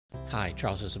Hi,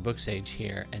 Charles is a BookSage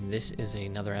here, and this is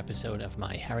another episode of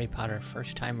my Harry Potter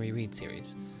First Time Reread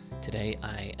series. Today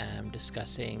I am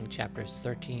discussing chapters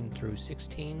 13 through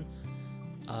 16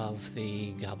 of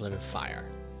the Goblet of Fire.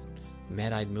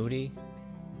 Eye Moody,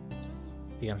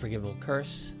 The Unforgivable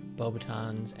Curse,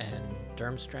 Beauxbatons, and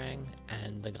Durmstrang,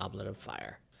 and the Goblet of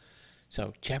Fire.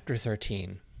 So, chapter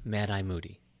 13, Eye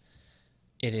Moody.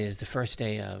 It is the first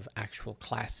day of actual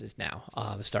classes now,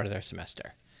 the start of their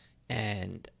semester.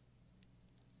 And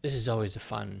this is always a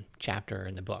fun chapter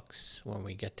in the books when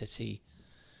we get to see,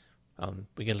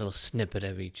 we get a little snippet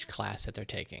of each class that they're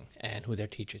taking and who their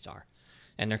teachers are.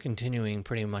 And they're continuing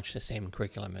pretty much the same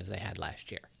curriculum as they had last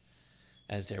year,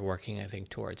 as they're working, I think,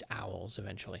 towards owls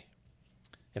eventually.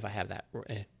 If I have that,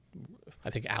 I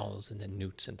think owls and then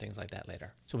newts and things like that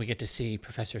later. So we get to see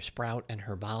Professor Sprout and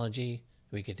herbology.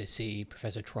 We get to see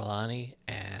Professor Trelawney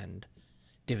and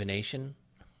divination,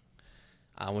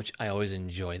 which I always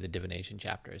enjoy the divination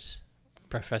chapters.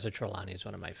 Professor Trelawney is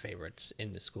one of my favorites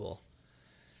in the school.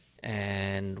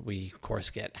 And we, of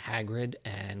course, get Hagrid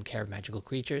and Care of Magical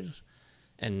Creatures.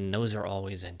 And those are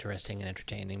always interesting and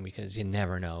entertaining because you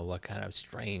never know what kind of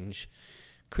strange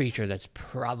creature that's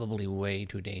probably way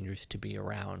too dangerous to be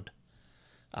around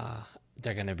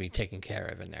they're going to be taken care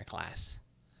of in their class.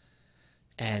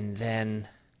 And then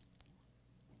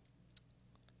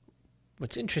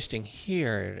what's interesting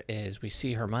here is we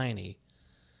see Hermione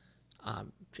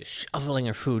just shoveling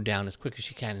her food down as quick as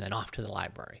she can and then off to the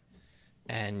library.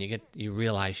 And you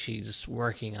realize she's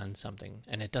working on something,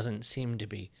 and it doesn't seem to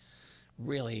be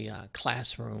really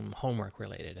classroom homework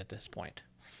related at this point.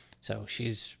 So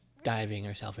she's diving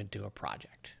herself into a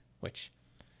project, which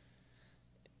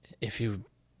if you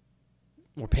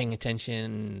were paying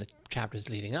attention the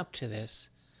chapters leading up to this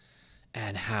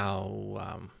and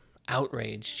how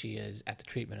outraged she is at the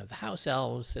treatment of the house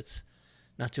elves, it's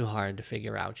not too hard to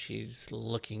figure out she's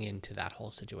looking into that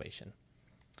whole situation.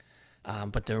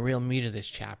 But the real meat of this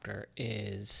chapter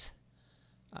is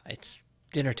it's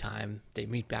dinner time. They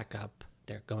meet back up.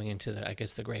 They're going into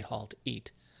the Great Hall to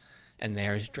eat. And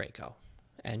there's Draco.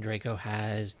 And Draco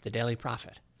has the Daily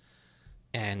Prophet.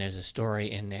 And there's a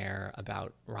story in there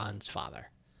about Ron's father,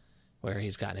 where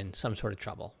he's gotten in some sort of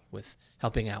trouble with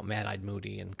helping out Eye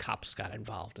Moody, and cops got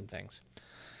involved and things.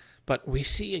 But we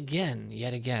see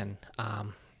yet again,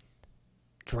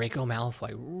 Draco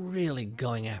Malfoy really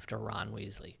going after Ron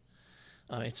Weasley.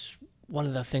 It's one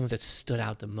of the things that stood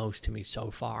out the most to me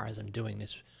so far as I'm doing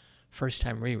this first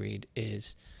time reread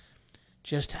is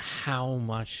just how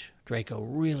much Draco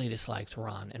really dislikes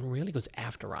Ron and really goes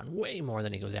after Ron way more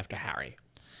than he goes after Harry.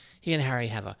 He and Harry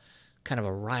have a kind of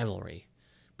a rivalry,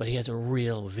 but he has a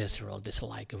real visceral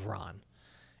dislike of Ron.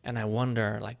 And I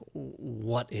wonder,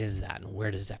 what is that and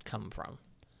where does that come from?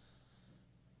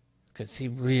 Because he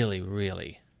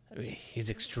really, he's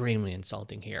extremely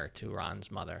insulting here to Ron's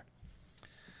mother.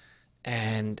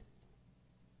 And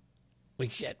what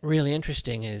get really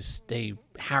interesting is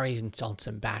Harry insults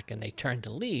him back and they turn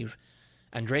to leave,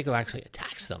 and Draco actually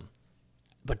attacks them.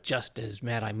 But just as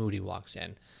Eye Moody walks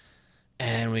in,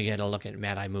 and we get a look at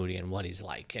Eye Moody and what he's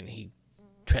like, and he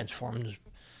transforms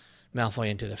Malfoy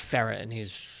into the ferret, and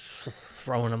he's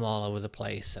throwing them all over the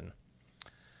place. And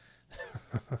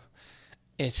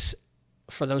it's,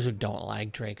 for those who don't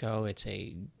like Draco, it's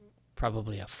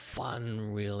probably a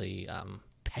fun, really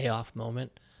payoff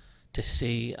moment to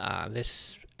see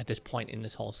this at this point in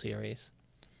this whole series.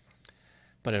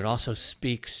 But it also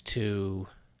speaks to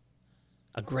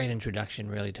a great introduction,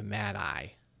 really, to Mad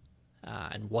Eye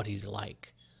and what he's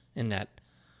like, in that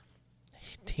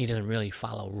he doesn't really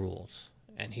follow rules,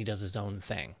 and he does his own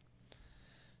thing.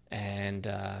 And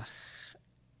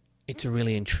it's a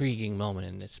really intriguing moment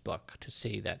in this book to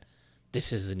see that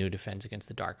this is the new Defense Against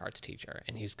the Dark Arts teacher,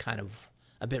 and he's kind of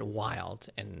a bit wild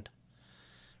and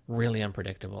really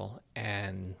unpredictable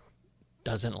and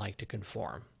doesn't like to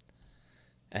conform.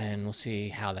 And we'll see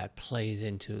how that plays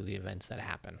into the events that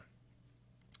happen.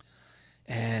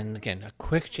 And again, a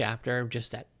quick chapter,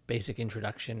 just that basic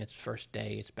introduction. It's first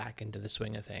day, it's back into the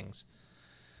swing of things.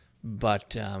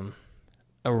 But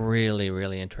a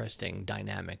really interesting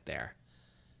dynamic there.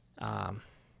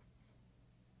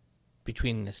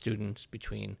 Between the students,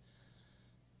 between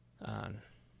a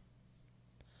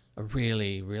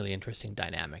really interesting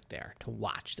dynamic there to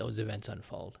watch those events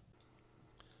unfold.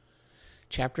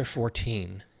 Chapter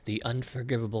 14, The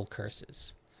Unforgivable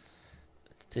Curses.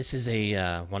 This is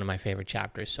one of my favorite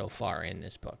chapters so far in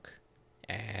this book.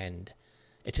 And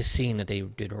it's a scene that they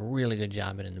did a really good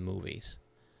job in the movies.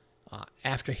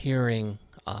 After hearing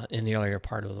in the earlier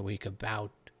part of the week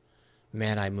about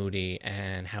Eye Moody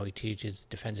and how he teaches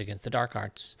Defense Against the Dark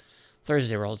Arts,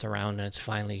 Thursday rolls around, and it's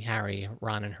finally Harry,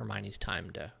 Ron, and Hermione's time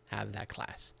to have that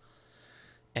class.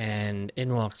 And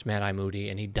in walks Mad-Eye Moody,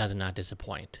 and he does not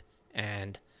disappoint.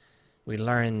 And we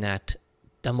learn that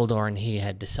Dumbledore and he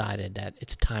had decided that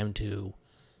it's time to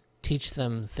teach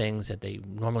them things that they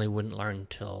normally wouldn't learn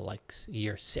till like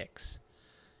year 6.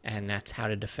 And that's how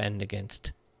to defend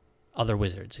against other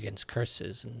wizards, against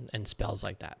curses and spells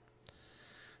like that.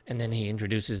 And then he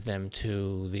introduces them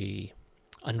to the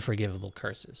Unforgivable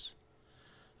curses.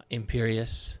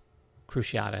 Imperius,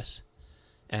 Cruciatus,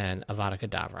 and Avada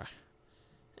Kedavra.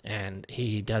 And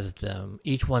he does them,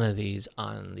 each one of these,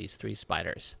 on these 3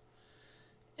 spiders.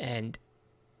 And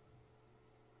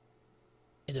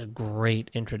it's a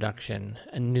great introduction.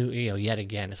 A new, yet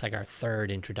again, it's like our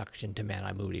 3rd introduction to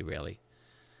Mad-Eye Moody, really.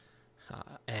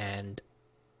 And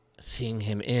seeing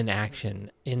him in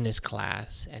action in this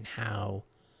class, and how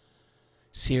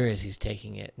serious he's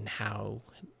taking it, and how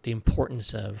the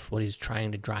importance of what he's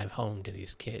trying to drive home to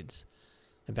these kids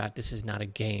about this is not a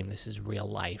game, this is real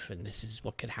life, and this is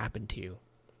what could happen to you.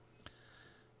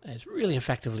 It's really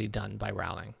effectively done by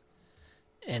Rowling.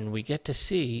 And we get to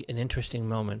see an interesting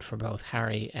moment for both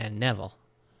Harry and Neville.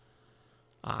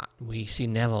 We see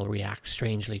Neville react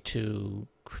strangely to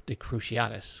the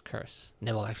Cruciatus curse.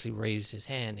 Neville actually raised his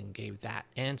hand and gave that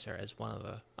answer as one of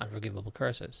the Unforgivable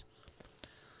curses.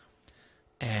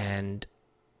 And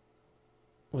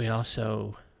we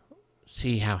also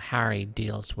see how Harry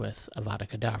deals with Avada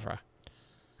Kedavra.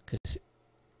 Because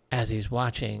as he's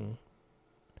watching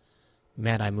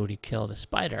Mad-Eye Moody kill the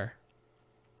spider,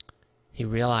 he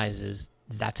realizes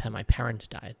that's how my parents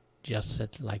died, just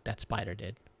like that spider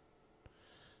did.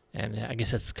 And I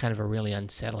guess it's kind of a really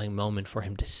unsettling moment for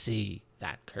him to see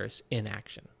that curse in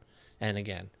action. And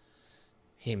again,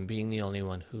 him being the only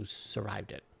one who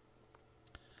survived it.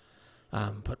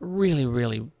 But really,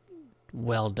 really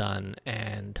well done,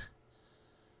 and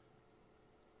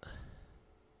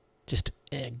just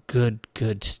a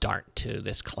good start to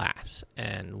this class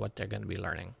and what they're going to be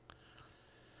learning.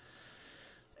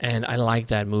 And I like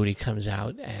that Moody comes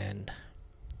out and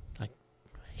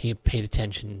he paid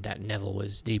attention that Neville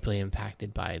was deeply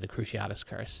impacted by the Cruciatus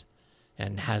curse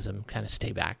and has him kind of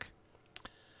stay back.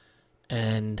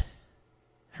 And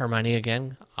Hermione,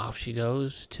 again, off she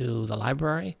goes to the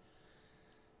library.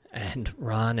 And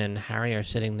Ron and Harry are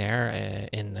sitting there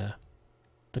in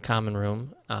the common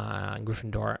room in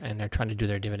Gryffindor, and they're trying to do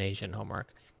their divination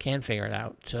homework. Can't figure it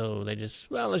out, so they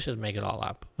just, let's just make it all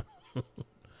up.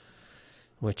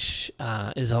 Which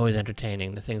is always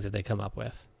entertaining, the things that they come up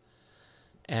with.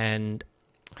 And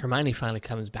Hermione finally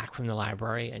comes back from the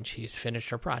library, and she's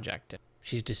finished her project.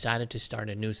 She's decided to start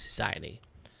a new society,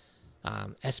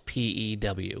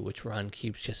 SPEW, which Ron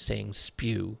keeps just saying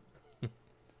spew.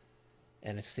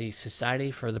 And it's the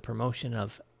Society for the Promotion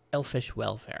of Elfish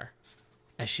Welfare.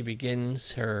 As she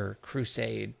begins her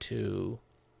crusade to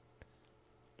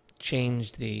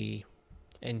change the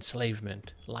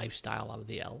enslavement lifestyle of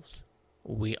the elves.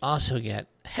 We also get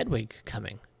Hedwig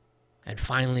coming and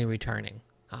finally returning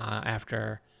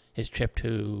after his trip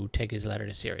to take his letter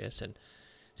to Sirius. And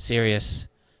Sirius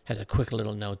has a quick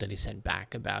little note that he sent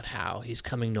back about how he's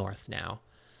coming north now.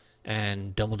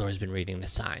 And Dumbledore's been reading the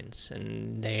signs,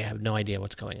 and they have no idea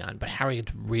what's going on. But Harry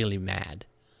gets really mad,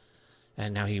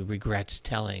 and now he regrets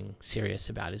telling Sirius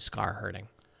about his scar hurting,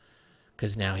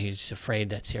 because now he's afraid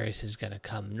that Sirius is going to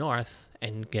come north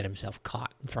and get himself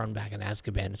caught and thrown back in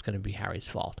Azkaban. It's going to be Harry's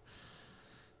fault.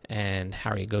 And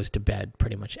Harry goes to bed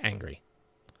pretty much angry.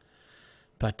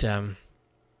 But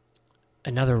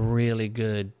another really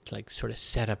good, sort of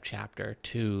setup chapter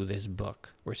to this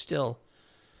book. We're still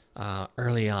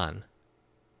early on.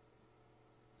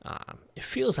 It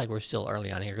feels like we're still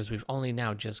early on here because we've only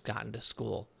now just gotten to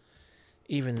school,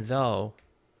 even though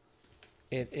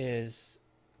it is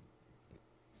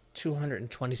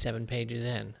 227 pages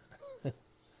in,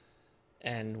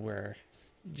 and we're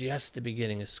just the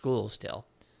beginning of school still,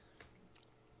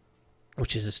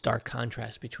 which is a stark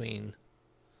contrast between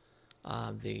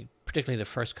particularly the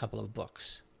first couple of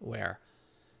books, where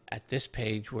at this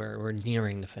page we're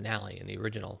nearing the finale in the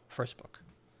original first book,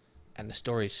 and the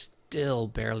story's still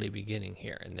barely beginning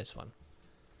here in this one.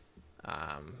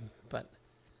 But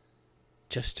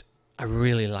just, I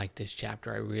really liked this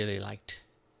chapter. I really liked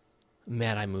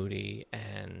Mad-Eye Moody,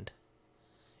 and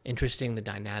interesting the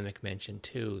dynamic mentioned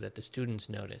too that the students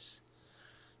notice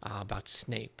about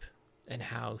Snape, and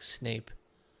how Snape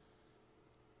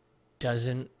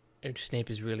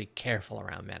is really careful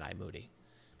around Mad-Eye Moody.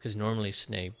 Because normally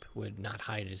Snape would not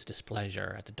hide his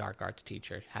displeasure at the dark arts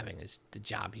teacher having the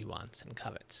job he wants and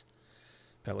covets.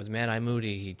 But with Mad-Eye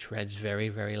Moody, he treads very,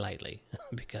 very lightly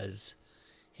because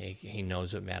He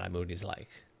knows what Mad Eye Moody's like.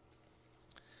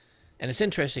 And it's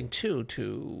interesting, too,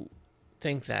 to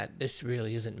think that this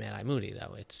really isn't Mad Eye Moody,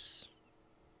 though. It's,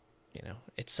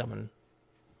 it's someone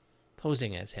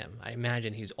posing as him. I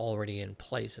imagine he's already in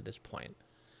place at this point.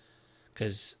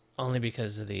 Only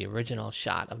because of the original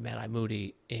shot of Mad Eye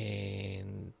Moody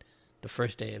in the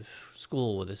first day of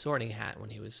school with a sorting hat when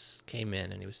he came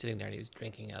in and he was sitting there and he was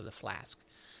drinking out of the flask.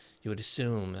 You would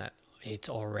assume that it's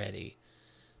already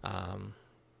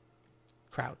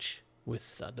Crouch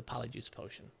with the polyjuice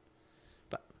potion.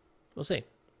 But we'll see.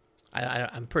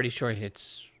 I'm pretty sure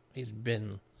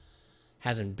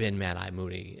hasn't been Mad Eye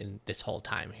Moody in this whole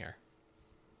time here.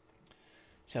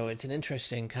 So it's an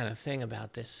interesting kind of thing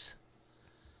about this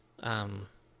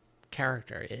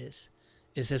character is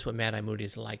this what Mad Eye Moody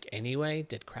is like anyway?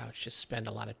 Did Crouch just spend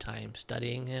a lot of time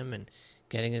studying him and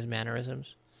getting his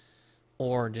mannerisms?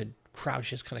 Or did Crouch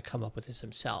just kind of come up with this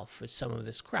himself, with some of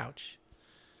this Crouch?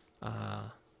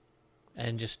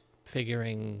 And just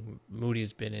figuring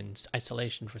Moody's been in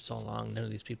isolation for so long, none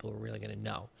of these people are really going to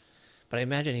know. But I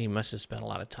imagine he must have spent a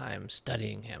lot of time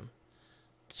studying him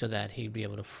so that he'd be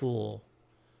able to fool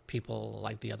people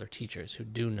like the other teachers who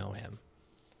do know him.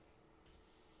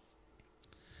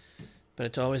 But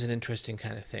it's always an interesting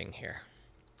kind of thing here,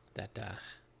 that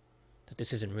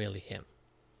this isn't really him.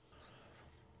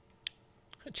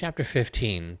 Chapter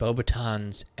 15,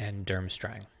 Beauxbatons and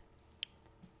Durmstrang.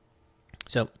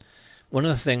 So, one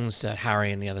of the things that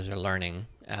Harry and the others are learning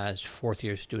as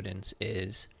fourth-year students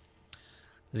is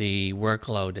the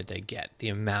workload that they get, the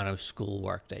amount of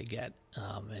schoolwork they get.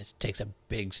 It takes a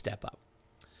big step up.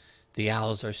 The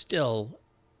Owls are still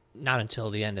not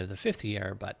until the end of the fifth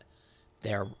year, but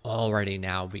they're already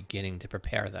now beginning to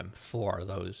prepare them for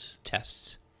those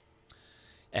tests.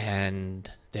 And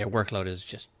their workload is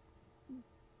just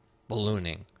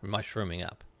ballooning, mushrooming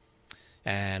up.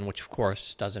 And which, of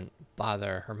course, doesn't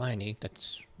bother Hermione.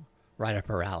 That's right up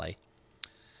her alley.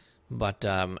 But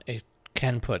it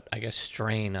can put, I guess,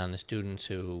 strain on the students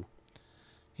who,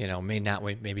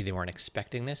 maybe they weren't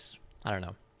expecting this. I don't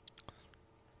know.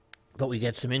 But we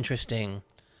get some interesting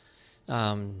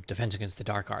Defense Against the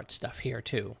Dark Arts stuff here,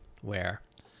 too, where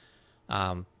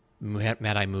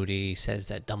Mad Eye Moody says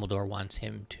that Dumbledore wants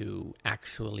him to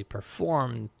actually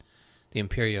perform the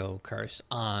Imperio Curse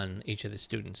on each of the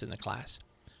students in the class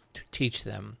to teach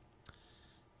them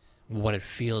what it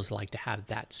feels like to have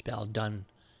that spell done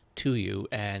to you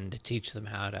and to teach them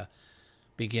how to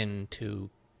begin to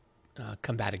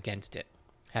combat against it,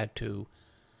 how to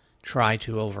try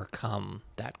to overcome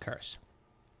that curse.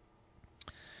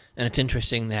 And it's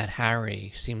interesting that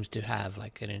Harry seems to have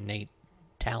like an innate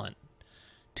talent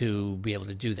to be able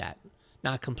to do that.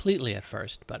 Not completely at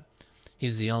first, but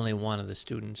he's the only one of the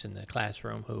students in the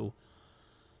classroom who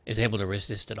is able to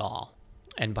resist it all.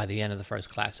 And by the end of the first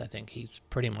class, I think he's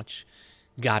pretty much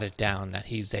got it down that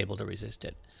he's able to resist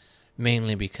it.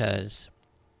 Mainly because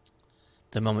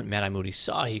the moment Mad Eye Moody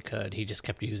saw he could, he just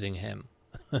kept using him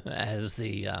as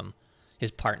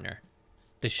his partner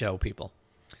to show people.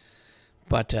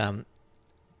 But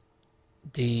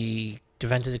the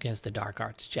Defenses Against the Dark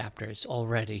Arts chapter is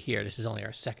already here. This is only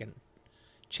our second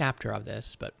chapter of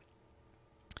this, but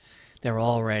they're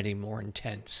already more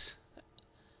intense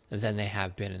than they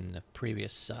have been in the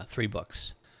previous 3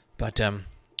 books. But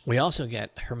we also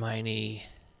get Hermione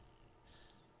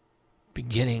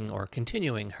beginning or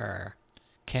continuing her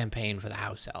campaign for the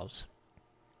House Elves.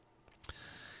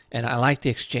 And I like the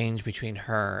exchange between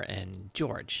her and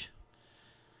George,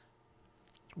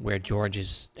 where George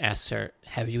asks her,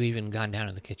 have you even gone down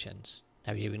to the kitchens?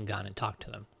 Have you even gone and talked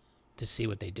to them to see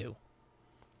what they do?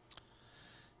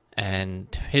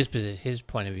 And his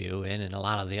point of view, and a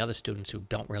lot of the other students who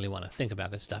don't really want to think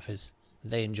about this stuff, is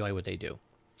they enjoy what they do.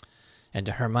 And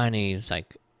to Hermione, it's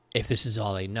like, if this is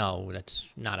all they know, that's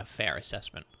not a fair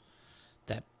assessment.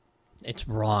 That it's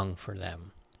wrong for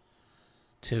them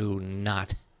to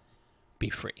not be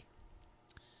free.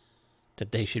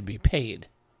 That they should be paid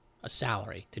a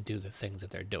salary to do the things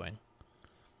that they're doing.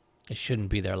 It shouldn't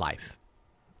be their life.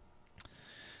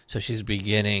 So she's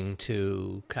beginning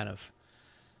to kind of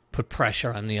put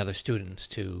pressure on the other students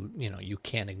to, you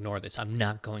can't ignore this. I'm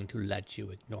not going to let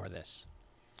you ignore this.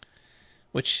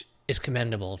 Which is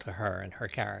commendable to her and her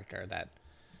character, that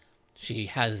she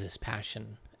has this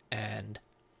passion and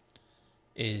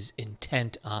is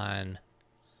intent on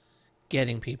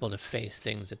getting people to face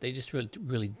things that they just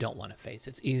really don't want to face.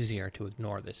 It's easier to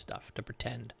ignore this stuff, to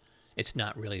pretend it's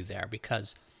not really there,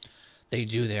 because they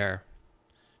do their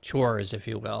chores, if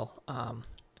you will,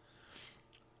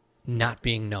 not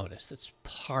being noticed. It's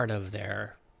part of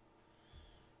their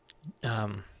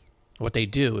what they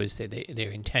do is they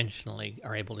intentionally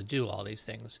are able to do all these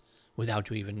things without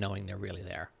you even knowing they're really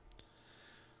there.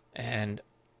 And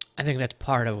I think that's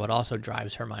part of what also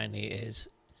drives Hermione is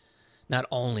not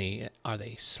only are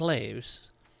they slaves,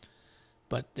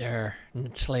 but they're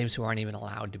slaves who aren't even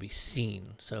allowed to be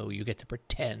seen. So you get to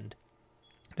pretend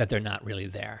that they're not really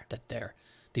there, that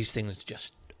these things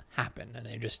just happen and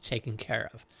they're just taken care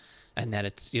of, and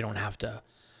that you don't have to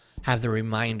have the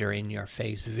reminder in your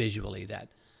face visually that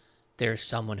there's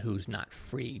someone who's not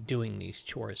free doing these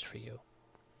chores for you.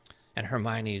 And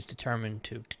Hermione is determined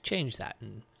to change that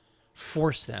and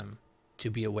force them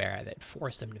to be aware of it,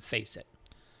 force them to face it,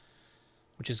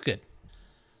 which is good.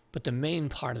 But the main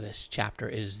part of this chapter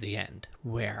is the end,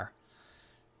 where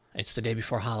it's the day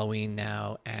before Halloween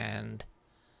now, and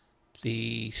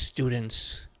the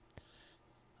students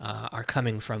are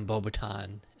coming from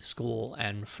Beauxbatons school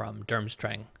and from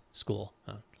Durmstrang school,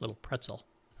 a little pretzel.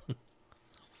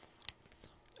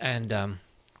 And I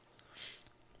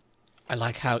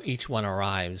like how each one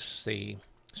arrives, the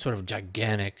sort of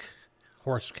gigantic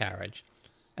horse carriage,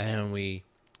 and they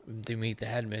meet the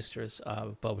headmistress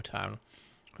of Beauxbatons,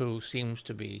 who seems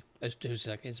to be who's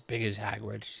like as big as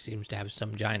Hagrid. She seems to have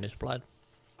some giantess blood.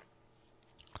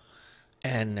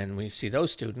 And then we see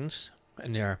those students,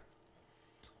 and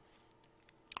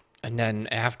then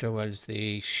afterwards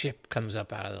the ship comes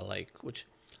up out of the lake, which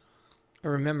I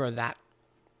remember that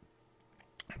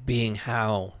being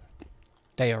how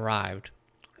they arrived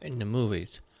in the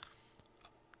movies.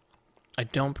 I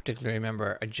don't particularly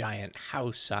remember a giant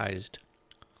house-sized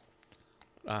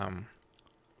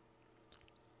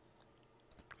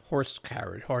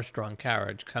horse-drawn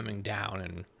carriage coming down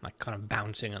and like kind of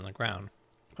bouncing on the ground.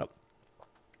 Well,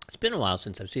 it's been a while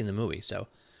since I've seen the movie, so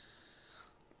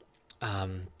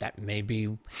that may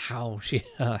be how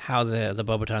the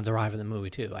Beauxbatons arrive in the movie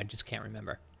too. I just can't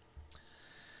remember.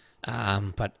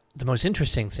 But the most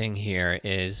interesting thing here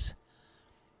is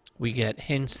we get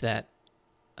hints that,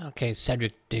 okay,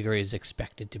 Cedric Diggory is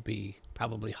expected to be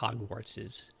probably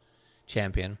Hogwarts'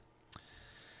 champion.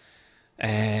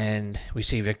 And we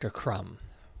see Victor Crumb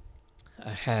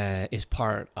is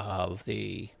part of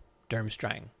the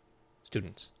Durmstrang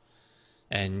students.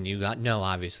 And you know,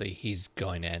 obviously, he's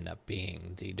going to end up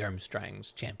being the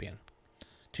Durmstrang's champion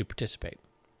to participate.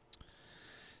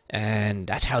 And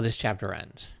that's how this chapter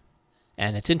ends.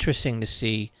 And it's interesting to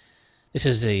see, this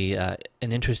is an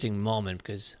interesting moment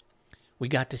because we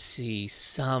got to see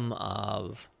some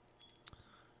of,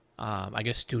 I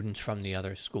guess, students from the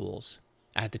other schools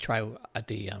at the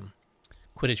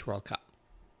Quidditch World Cup.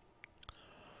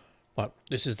 But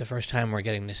this is the first time we're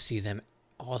getting to see them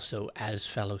also as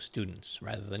fellow students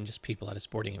rather than just people at a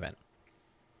sporting event.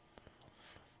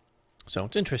 So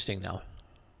it's interesting, though,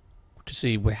 to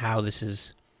see how this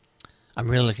is. I'm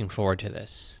really looking forward to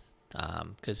this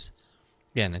because,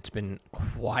 again, it's been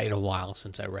quite a while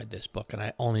since I read this book, and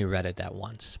I only read it that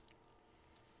once.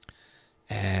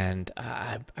 And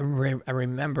I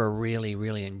remember really,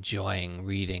 really enjoying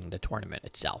reading the tournament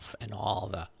itself and all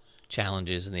the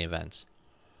challenges and the events.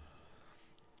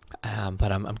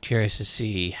 But I'm curious to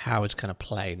see how it's going to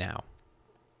play now.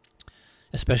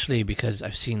 Especially because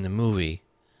I've seen the movie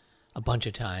a bunch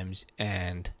of times,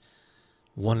 and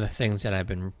one of the things that I've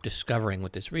been discovering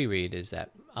with this reread is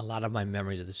that a lot of my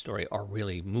memories of the story are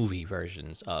really movie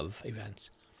versions of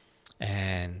events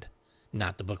and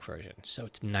not the book version. So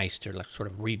it's nice to like sort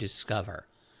of rediscover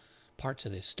parts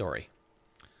of this story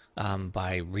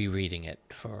by rereading it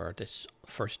for this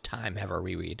first time ever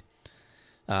reread.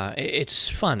 It's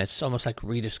fun. It's almost like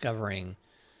rediscovering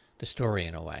the story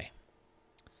in a way,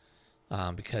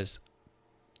 because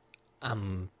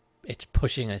it's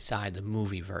pushing aside the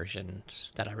movie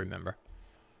versions that I remember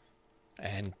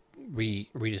and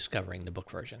rediscovering the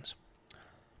book versions.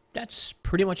 That's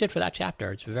pretty much it for that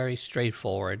chapter. It's very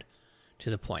straightforward, to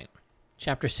the point.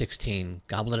 Chapter 16,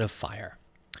 Goblet of Fire.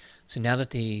 So now that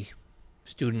the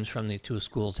students from the two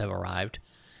schools have arrived,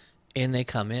 in they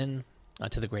come in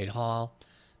to the Great Hall,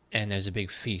 and there's a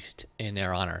big feast in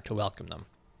their honor to welcome them.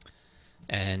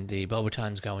 And the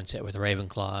Beauxbatons go and sit with the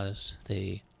Ravenclaws.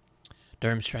 The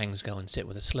Durmstrangs go and sit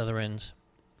with the Slytherins.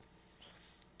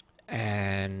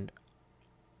 And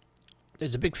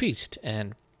there's a big feast,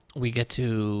 and we get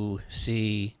to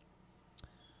see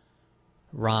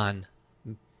Ron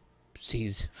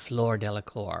sees Fleur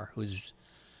Delacour, who's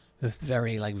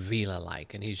very like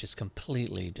Vila-like, and he's just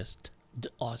completely just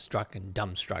awestruck and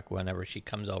dumbstruck whenever she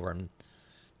comes over and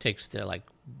takes the like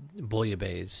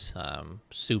bouillabaisse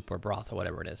soup or broth or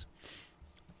whatever it is.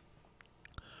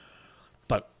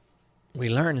 But we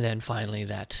learn then finally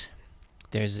that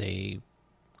there's a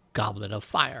goblet of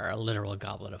fire, a literal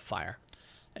goblet of fire,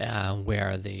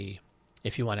 where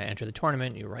if you want to enter the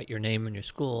tournament, you write your name and your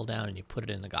school down and you put it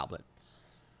in the goblet.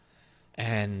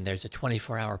 And there's a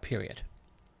 24-hour period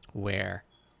where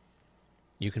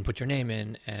you can put your name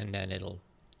in, and then it'll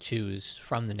choose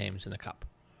from the names in the cup.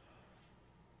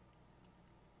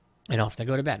 And off they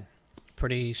go to bed.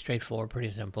 Pretty straightforward, pretty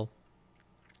simple.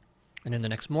 And then the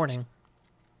next morning,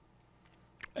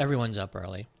 everyone's up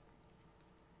early.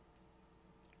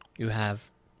 You have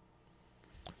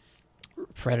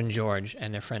Fred and George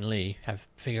and their friend Lee have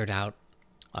figured out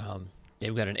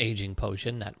they've got an aging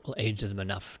potion that will age them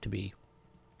enough to be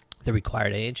the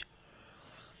required age.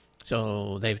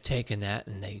 So they've taken that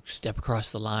and they step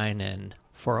across the line, and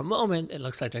for a moment it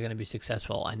looks like they're going to be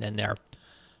successful, and then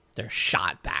they're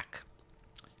shot back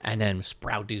and then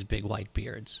sprout these big white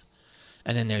beards.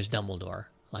 And then there's Dumbledore,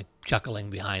 like,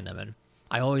 chuckling behind them. And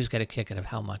I always get a kick out of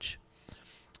how much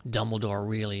Dumbledore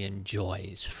really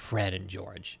enjoys Fred and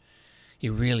George. He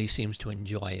really seems to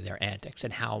enjoy their antics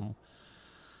and how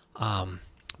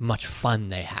much fun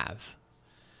they have.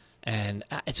 And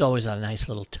it's always a nice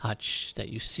little touch that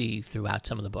you see throughout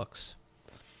some of the books.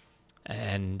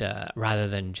 And rather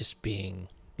than just being,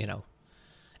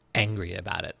 angry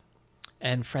about it.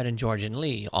 And Fred and George and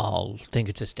Lee all think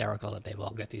it's hysterical that they've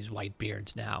all got these white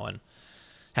beards now and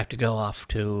have to go off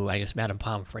to, I guess, Madame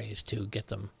Pomfrey's to get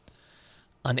them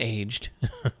unaged.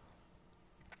 But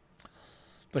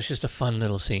it's just a fun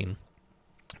little scene.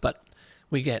 But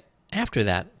after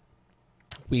that,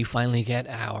 we finally get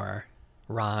our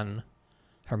Ron,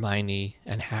 Hermione,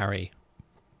 and Harry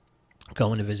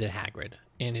going to visit Hagrid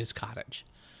in his cottage.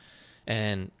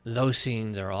 And those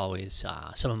scenes are always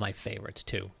some of my favorites,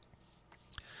 too.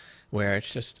 Where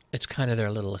it's kind of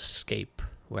their little escape,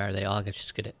 where they all get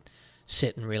to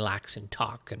sit and relax and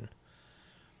talk.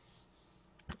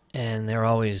 And they're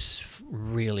always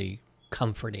really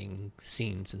comforting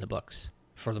scenes in the books,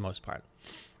 for the most part.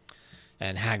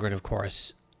 And Hagrid, of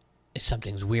course,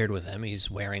 something's weird with him. He's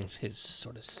wearing his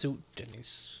sort of suit, and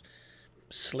he's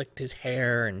slicked his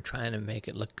hair and trying to make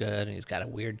it look good, and he's got a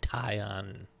weird tie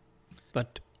on.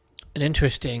 But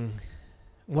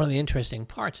one of the interesting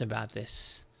parts about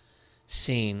this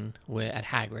scene at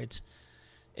Hagrid's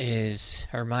is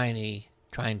Hermione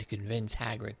trying to convince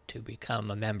Hagrid to become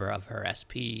a member of her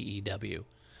SPEW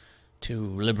to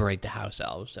liberate the house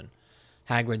elves. And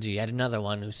Hagrid's yet another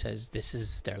one who says this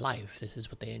is their life, this is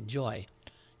what they enjoy.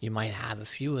 You might have a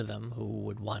few of them who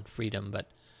would want freedom, but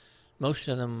most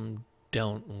of them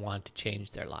don't want to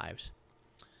change their lives,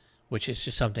 which is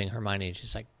just something Hermione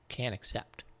just can't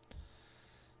accept.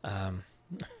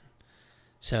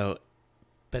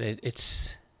 But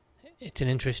it's an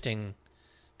interesting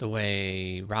the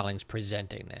way Rowling's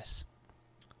presenting this,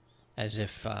 as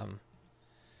if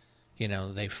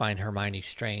they find Hermione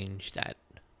strange that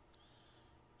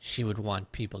she would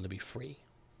want people to be free.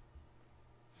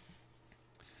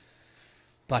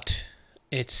 But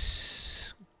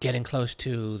it's getting close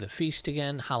to the feast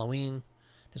again, Halloween.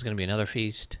 There's going to be another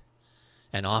feast,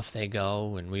 and off they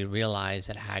go, and we realize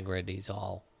that Hagrid, he's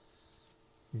all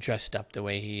dressed up the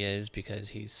way he is because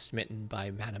he's smitten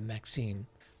by Madame Maxine.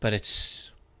 But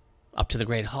it's up to the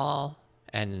Great Hall,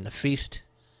 and the feast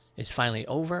is finally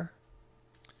over,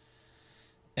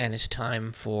 and it's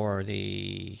time for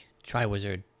the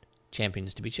Triwizard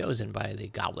champions to be chosen by the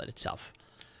Goblet itself.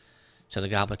 So the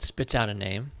Goblet spits out a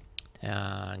name,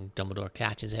 and Dumbledore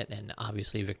catches it, and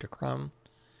obviously Victor Crumb.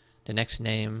 The next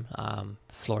name,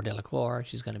 Fleur Delacour,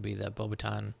 she's going to be the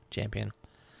Beauxbatons champion.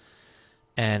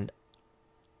 And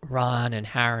Ron and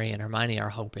Harry and Hermione are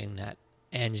hoping that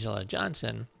Angela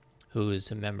Johnson, who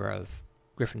is a member of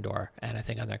Gryffindor and I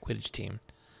think on their Quidditch team,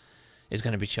 is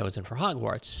going to be chosen for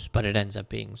Hogwarts, but it ends up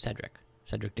being Cedric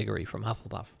Diggory from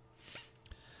Hufflepuff.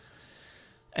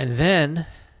 And then,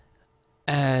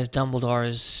 as Dumbledore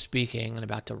is speaking and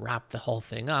about to wrap the whole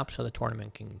thing up so the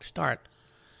tournament can start,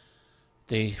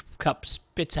 the cup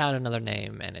spits out another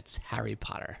name, and it's Harry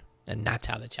Potter. And that's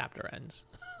how the chapter ends.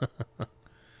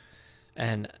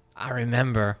 And I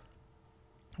remember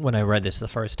when I read this the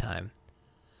first time,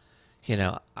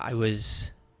 I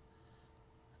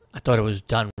thought it was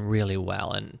done really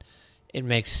well, and it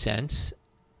makes sense.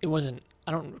 It wasn't,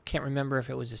 can't remember if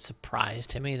it was a surprise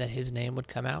to me that his name would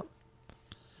come out.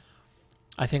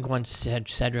 I think once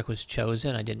Cedric was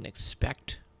chosen, I didn't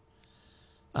expect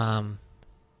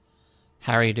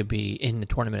Harry to be in the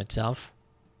tournament itself,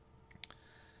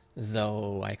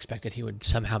 though I expected he would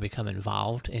somehow become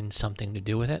involved in something to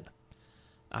do with it.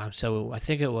 So I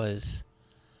think it was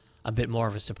a bit more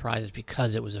of a surprise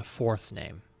because it was a fourth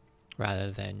name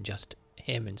rather than just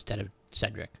him instead of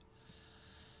Cedric.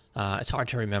 It's hard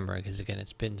to remember because, again,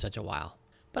 it's been such a while.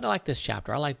 But I like this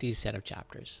chapter. I like these set of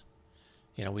chapters.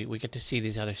 You know, we get to see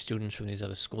these other students from these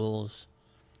other schools.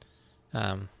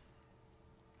 The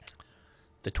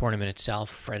tournament itself,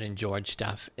 Fred and George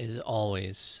stuff, is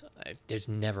always... there's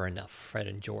never enough Fred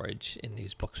and George in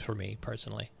these books for me,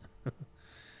 personally.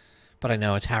 But I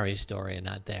know it's Harry's story and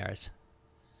not theirs.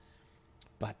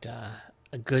 But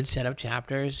a good set of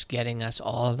chapters getting us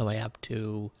all the way up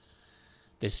to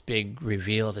this big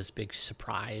reveal, this big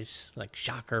surprise, like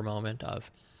shocker moment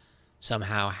of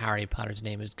somehow Harry Potter's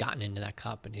name has gotten into that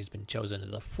cup and he's been chosen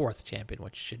as the 4th champion,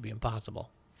 which should be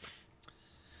impossible.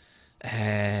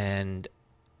 And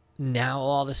now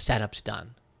all the setup's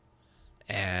done.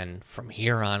 And from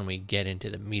here on, we get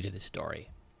into the meat of the story.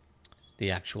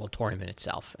 The actual tournament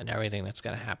itself and everything that's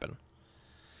going to happen.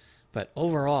 But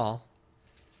overall,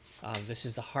 this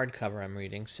is the hardcover I'm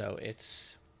reading, so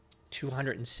it's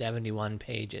 271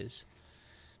 pages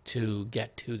to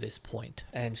get to this point.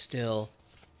 And still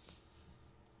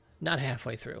not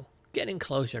halfway through. Getting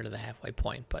closer to the halfway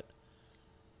point, but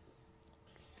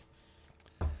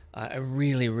I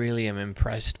really, really am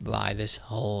impressed by this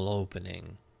whole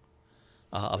opening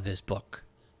of this book,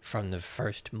 from the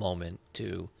first moment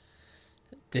to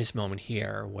this moment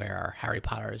here where Harry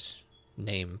Potter's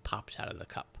name pops out of the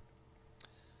cup.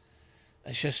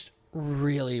 It's just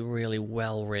really, really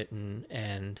well written,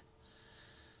 and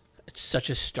it's such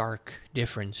a stark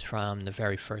difference from the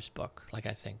very first book, like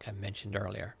I think I mentioned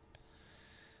earlier,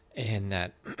 in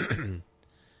that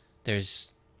there's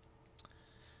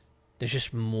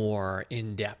just more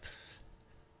in-depth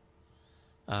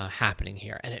happening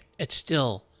here. And it's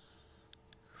still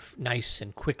nice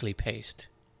and quickly paced.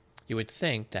 You would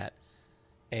think that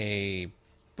a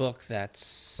book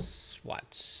that's,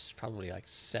 probably like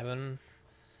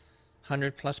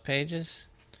 700 plus pages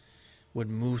would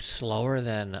move slower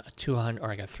than a 200 or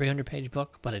like a 300-page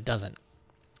book, but it doesn't.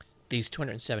 These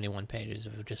 271 pages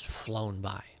have just flown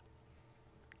by.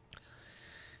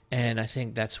 And I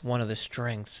think that's one of the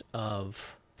strengths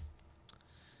of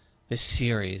this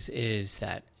series, is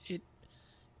that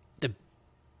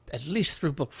at least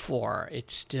through book 4,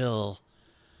 it still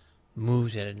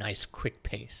moves at a nice, quick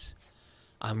pace.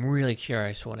 I'm really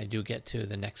curious when I do get to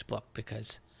the next book,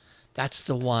 because that's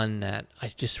the one that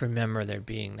I just remember there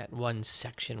being that one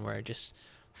section where it just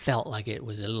felt like it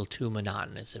was a little too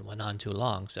monotonous and went on too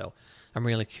long. So I'm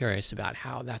really curious about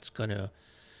how that's going to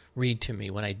read to me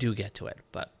when I do get to it.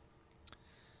 But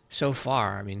so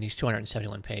far, I mean, these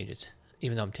 271 pages,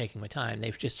 even though I'm taking my time,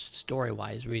 they've just,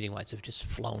 story-wise, reading-wise, have just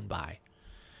flown by.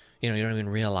 You know, you don't even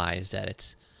realize that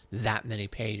it's that many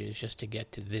pages just to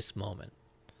get to this moment.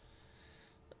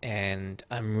 And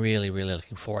I'm really, really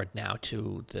looking forward now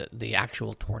to the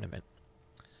actual tournament.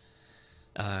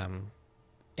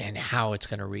 And how it's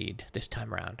going to read this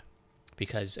time around.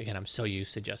 Because, again, I'm so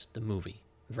used to just the movie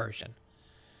version.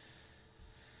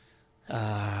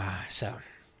 But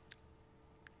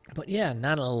yeah,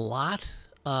 not a lot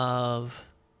of...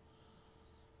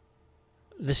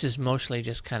 This is mostly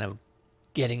just kind of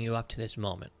getting you up to this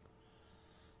moment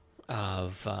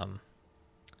of...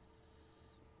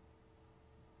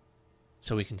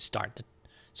 So we can start the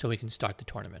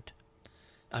tournament.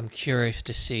 I'm curious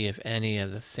to see if any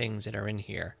of the things that are in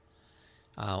here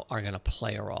are going to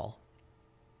play a role.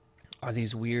 Are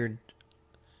these weird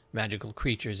magical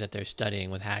creatures that they're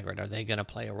studying with Hagrid, are they going to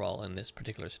play a role in this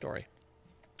particular story?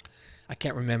 I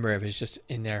can't remember if it's just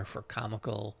in there for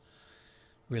comical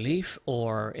relief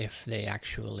or if they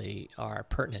actually are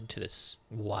pertinent to this,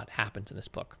 what happens in this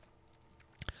book.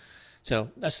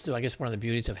 So that's, I guess, one of the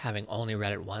beauties of having only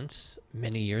read it once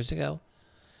many years ago.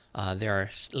 There are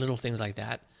little things like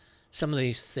that. Some of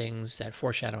these things, that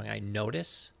foreshadowing, I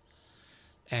notice,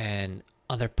 and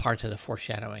other parts of the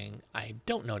foreshadowing I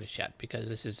don't notice yet, because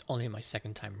this is only my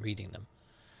second time reading them.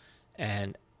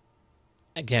 And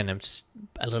again,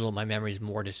 my memory is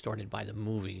more distorted by the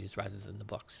movies rather than the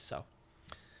books. So,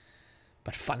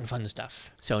 but fun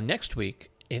stuff. So next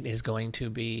week, it is going to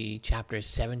be chapters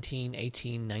 17,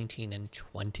 18, 19, and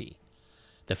 20.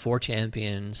 The Four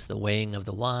Champions, the Weighing of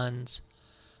the Wands,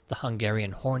 the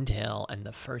Hungarian Horntail, and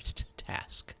the First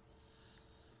Task.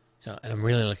 So, and I'm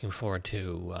really looking forward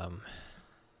to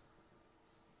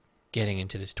getting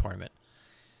into this tournament.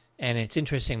 And it's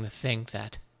interesting to think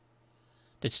that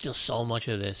there's still so much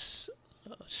of this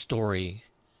story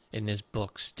in this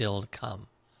book still to come.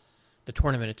 The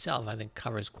tournament itself, I think,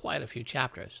 covers quite a few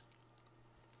chapters.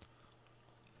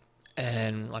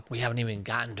 And like, we haven't even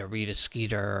gotten to read a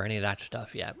Skeeter or any of that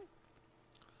stuff yet.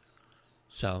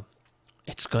 So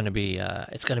it's going to be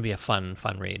a fun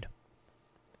read.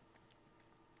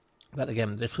 But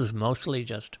again, this was mostly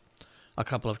just a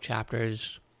couple of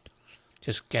chapters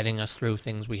just getting us through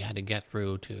things we had to get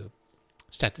through to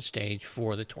set the stage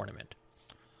for the tournament.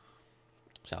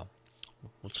 So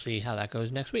we'll see how that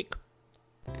goes next week.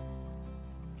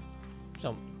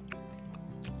 So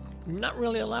not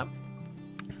really a lot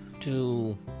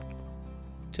to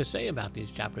say about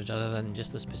these chapters other than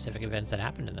just the specific events that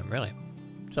happened in them, really.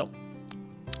 So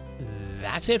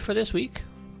that's it for this week.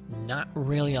 Not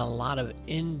really a lot of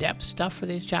in-depth stuff for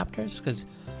these chapters because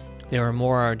they were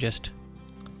more just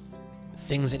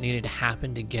things that needed to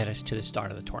happen to get us to the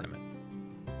start of the tournament,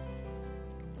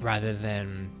 rather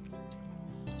than,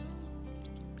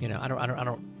 you know, I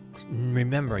don't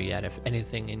remember yet if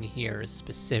anything in here is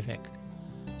specific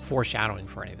foreshadowing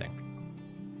for anything.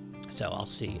 So I'll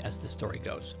see as the story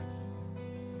goes.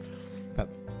 But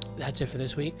that's it for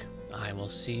this week. I will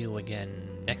see you again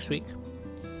next week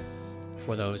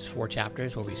for those 4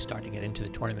 chapters where we start to get into the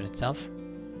tournament itself.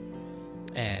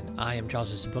 And I am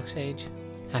Charles' SirBookSage.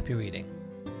 Happy reading.